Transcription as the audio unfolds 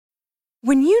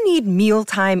When you need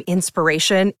mealtime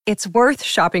inspiration, it's worth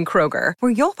shopping Kroger,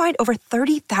 where you'll find over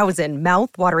 30,000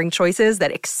 mouth-watering choices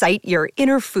that excite your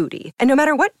inner foodie. And no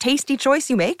matter what tasty choice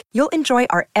you make, you'll enjoy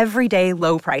our everyday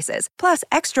low prices, plus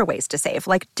extra ways to save,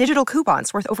 like digital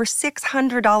coupons worth over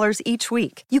 $600 each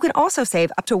week. You can also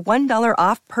save up to $1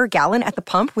 off per gallon at the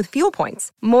pump with fuel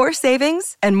points. More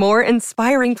savings and more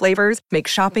inspiring flavors make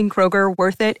shopping Kroger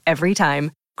worth it every time.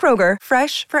 Kroger,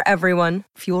 fresh for everyone.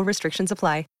 Fuel restrictions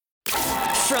apply.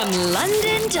 From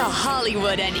London to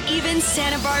Hollywood and even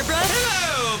Santa Barbara.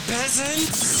 Hello,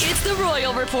 peasants. It's the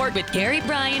Royal Report with Gary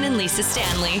Bryan and Lisa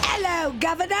Stanley. Hello,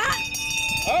 Governor.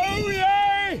 Oh,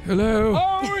 yay. Hello?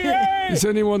 Oh, yay. Is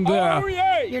anyone there? Oh,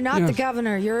 yay. You're not the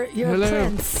governor. You're Hello? a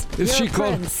prince. Is You're she a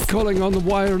prince. calling on the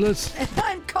wireless?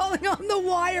 I'm calling on the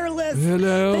wireless.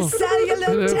 Hello? The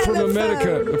cellular telephone. From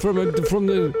America.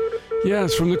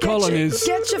 From the colonies.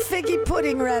 Get your figgy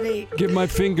pudding ready. Get my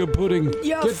finger pudding.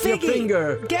 Your Get figgy. your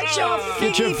finger. Get your figgy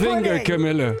Get your finger, pudding.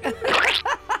 Camilla.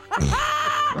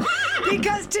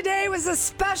 Because today was a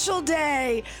special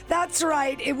day. That's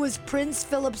right. It was Prince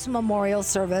Philip's memorial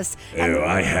service. Oh,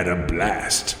 I had a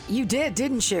blast. You did,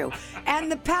 didn't you?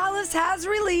 And the palace has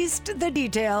released the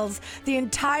details. The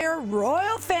entire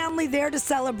royal family there to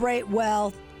celebrate,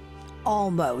 well,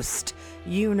 almost.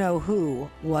 You know who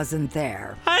wasn't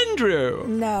there. Andrew.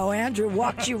 No, Andrew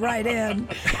walked you right in.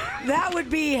 That would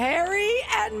be Harry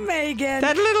and Meghan.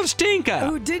 That little stinker.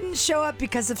 Who didn't show up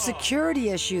because of security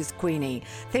issues, Queenie.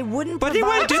 They wouldn't But he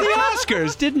went to the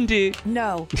Oscars, didn't he?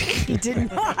 No, he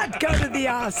did not go to the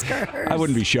Oscars. I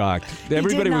wouldn't be shocked.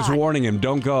 Everybody was not. warning him,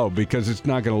 don't go, because it's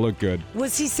not going to look good.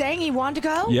 Was he saying he wanted to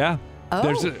go? Yeah. Oh.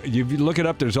 If you look it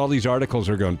up, there's all these articles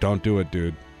that are going, don't do it,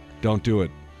 dude. Don't do it.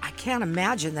 I can't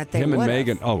imagine that they Him and would've.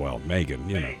 Meghan. Oh, well, Meghan,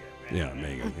 you know. Yeah,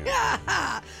 Meghan.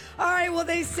 Yeah. All right, well,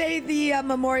 they say the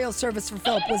memorial service for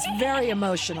Philip was very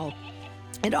emotional.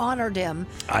 It honored him.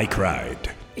 I cried.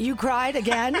 You cried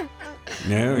again?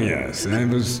 No, yes, it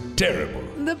was terrible.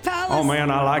 The palace. Oh,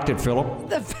 man, I liked it, Philip.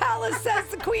 The palace says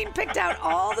the Queen picked out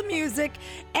all the music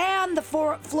and the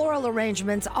floral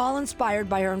arrangements, all inspired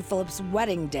by her and Philip's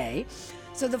wedding day.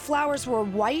 So the flowers were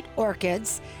white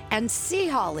orchids and sea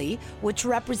holly, which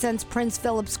represents Prince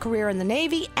Philip's career in the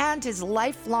Navy and his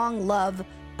lifelong love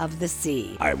of the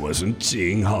sea. I wasn't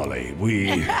seeing Holly.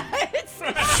 We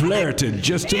flirted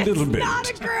just a little bit. It's not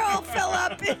a girl,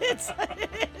 Philip.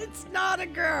 It's not a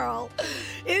girl.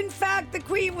 In fact, the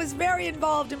Queen was very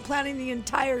involved in planning the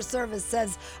entire service,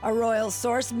 says a royal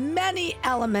source. Many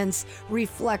elements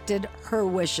reflected her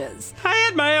wishes. I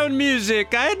had my own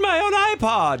music. I had my own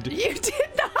iPod. You did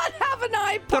not have an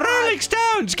iPod. The Rolling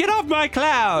Stones, get off my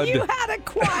cloud. You had a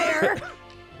choir.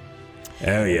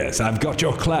 Oh, yes, I've got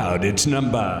your cloud. It's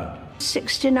number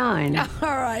 69. All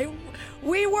right.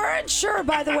 We weren't sure,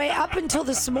 by the way, up until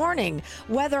this morning,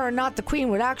 whether or not the Queen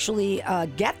would actually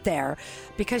get there,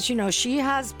 because, you know, she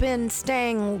has been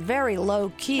staying very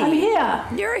low key. I'm here.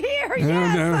 You're here, Oh,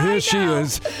 yes, no, I here she know.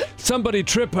 is. Somebody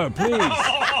trip her, please.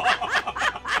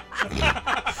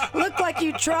 Looked like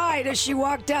you tried as she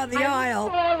walked down the aisle.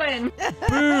 Fallen.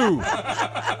 Boo.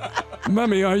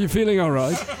 Mummy, are you feeling all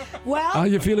right? Well, Are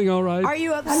you feeling all right? are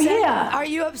you upset? here. Are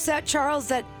you upset, Charles,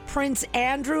 that Prince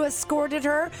Andrew escorted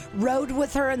her, rode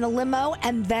with her in the limo,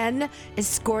 and then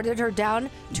escorted her down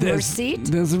to her seat?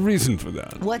 There's a reason for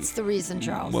that. What's the reason,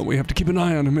 Charles? Well, we have to keep an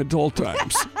eye on him at all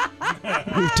times.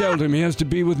 We've told him he has to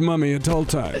be with Mummy at all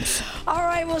times. All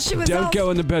right, well, she was Don't also-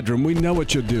 go in the bedroom. We know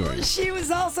what you're doing. She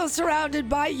was also surrounded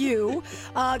by you,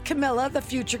 Camilla, the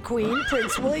future queen,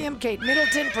 Prince William, Kate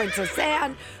Middleton, Princess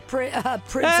Anne, Princess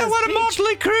What a Peach.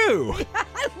 motley crew.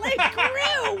 Like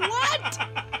crew, what?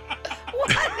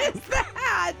 What is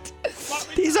that?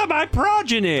 These are my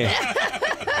progeny.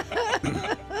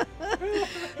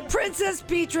 Princess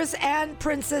Beatrice and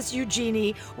Princess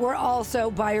Eugenie were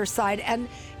also by her side, and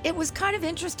it was kind of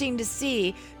interesting to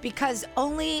see because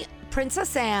only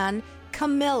Princess Anne,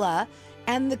 Camilla,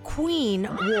 and the Queen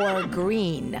wore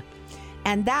green,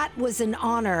 and that was in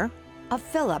honor of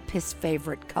Philip, his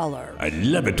favorite color. I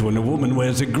love it when a woman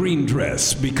wears a green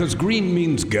dress because green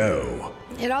means go.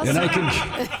 It also. And I can.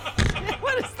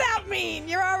 What does that mean?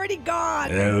 You're already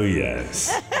gone. Oh,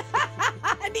 yes.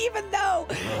 And even though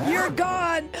you're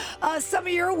gone, some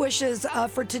of your wishes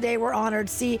for today were honored.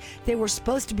 See, they were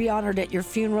supposed to be honored at your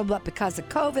funeral, but because of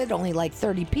COVID, only like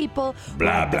 30 people were Blah,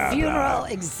 at the blah, funeral. blah.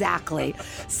 Exactly.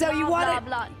 So you Blah, wanted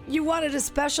blah, blah. you wanted a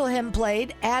special hymn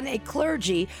played and a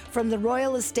clergy from the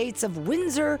royal estates of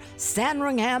Windsor,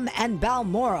 Sandringham, and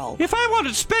Balmoral. If I want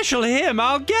a special hymn,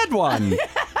 I'll get one.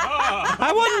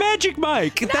 I want Magic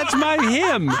Mike. That's my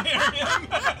hymn.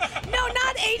 No,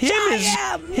 not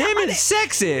H-I-M. Him is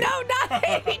sexy. No, not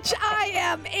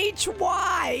H-I-M.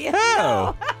 H-Y.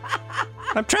 Oh.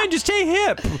 I'm trying to stay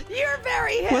hip You're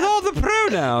very hip. with all the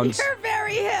pronouns. You're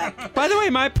very hip. By the way,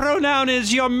 my pronoun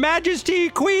is Your Majesty,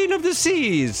 Queen of the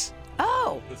Seas.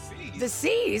 Oh. The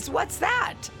seas? What's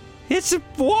that? It's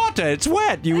water. It's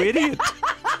wet, you idiot.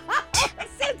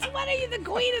 Since when are you the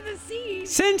queen of the seas?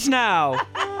 Since now.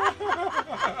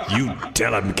 You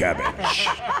tell him, Cabbage.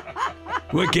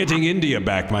 We're getting India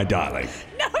back, my darling.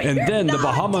 No, And you're then not. the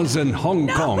Bahamas and Hong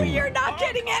No, Kong. you're not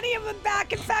getting any of them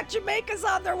back. In fact, Jamaica's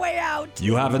on their way out.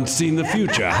 You haven't seen the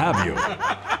future, have you?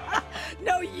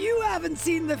 No, you haven't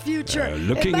seen the future.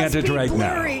 Looking at it right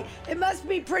now. blurry. It must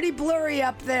be pretty blurry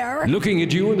up there. Looking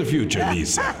at you in the future,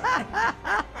 Lisa.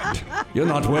 You're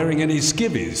not wearing any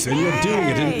skivvies, and you're doing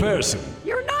it in Hey. person.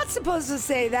 You're not supposed to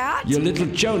say that. Your little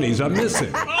chonies are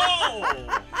missing.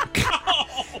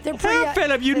 They're pretty, Oh,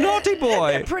 Philip, you naughty They're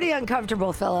boy. pretty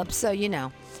uncomfortable, Philip, so you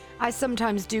know. I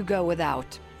sometimes do go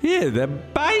without. Yeah, they're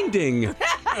binding.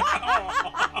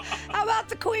 How about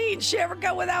the queen? She ever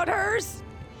go without hers?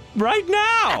 Right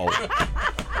now.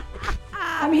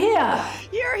 I'm here.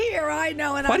 You're here, I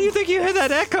know, and Why do you think you hear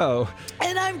that echo?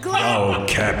 And I'm glad. Oh,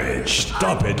 Cabbage,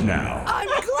 stop it now. I'm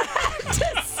glad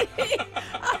to see.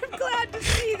 I'm glad to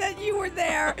see that you were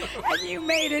there and you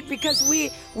made it because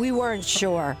we weren't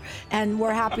sure, and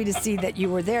we're happy to see that you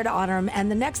were there to honor him. And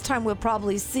the next time we'll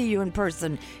probably see you in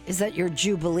person is at your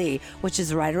Jubilee, which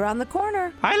is right around the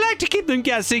corner. I like to keep them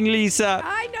guessing, Lisa.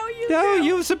 I know you. No, do.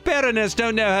 you as a Baroness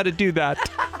don't know how to do that.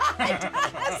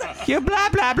 You blah,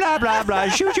 blah, blah, blah, blah.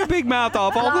 Shoot your big mouth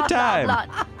off all the time.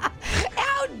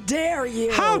 How dare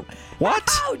you? What?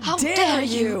 How dare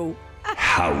you?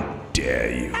 How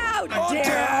dare you? How dare all of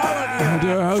you?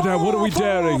 How dare, what are we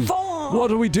daring?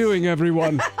 What are we doing,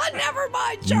 everyone? Never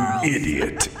mind, Charles.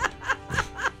 Idiot.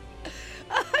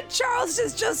 Charles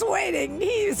is just waiting.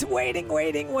 He's waiting.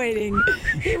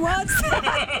 He wants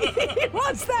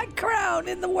that crown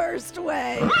in the worst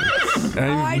way.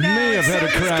 I know, may have had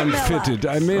a so does crown Camilla. fitted.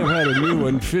 I may have had a new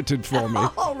one fitted for me.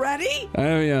 Already?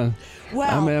 Oh, yeah.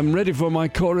 Well, I'm ready for my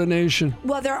coronation.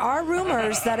 well, there are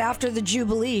rumors that after the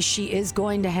Jubilee, she is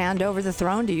going to hand over the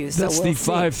throne to you. So That's we'll the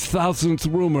see.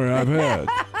 5,000th rumor I've heard.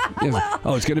 Yes.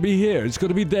 Oh, it's going to be here. It's going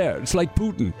to be there. It's like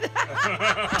Putin.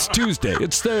 It's Tuesday.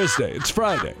 It's Thursday. It's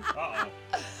Friday.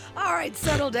 All right,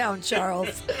 settle down,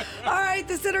 Charles. All right,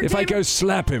 this entertainment. If I go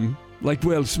slap him, like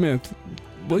Will Smith,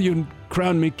 will you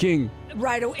crown me king?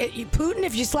 Right away. Putin,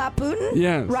 if you slap Putin?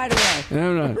 Yes. Right away.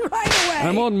 All right. Right away.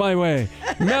 I'm on my way.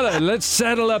 Mella, let's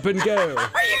saddle up and go.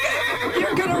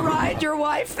 You're going to ride your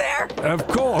wife there? Of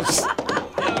course.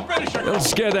 It'll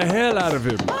scare the hell out of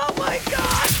him. Oh, my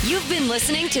God. You've been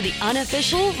listening to the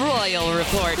unofficial Royal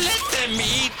Report. Let them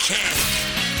eat cake.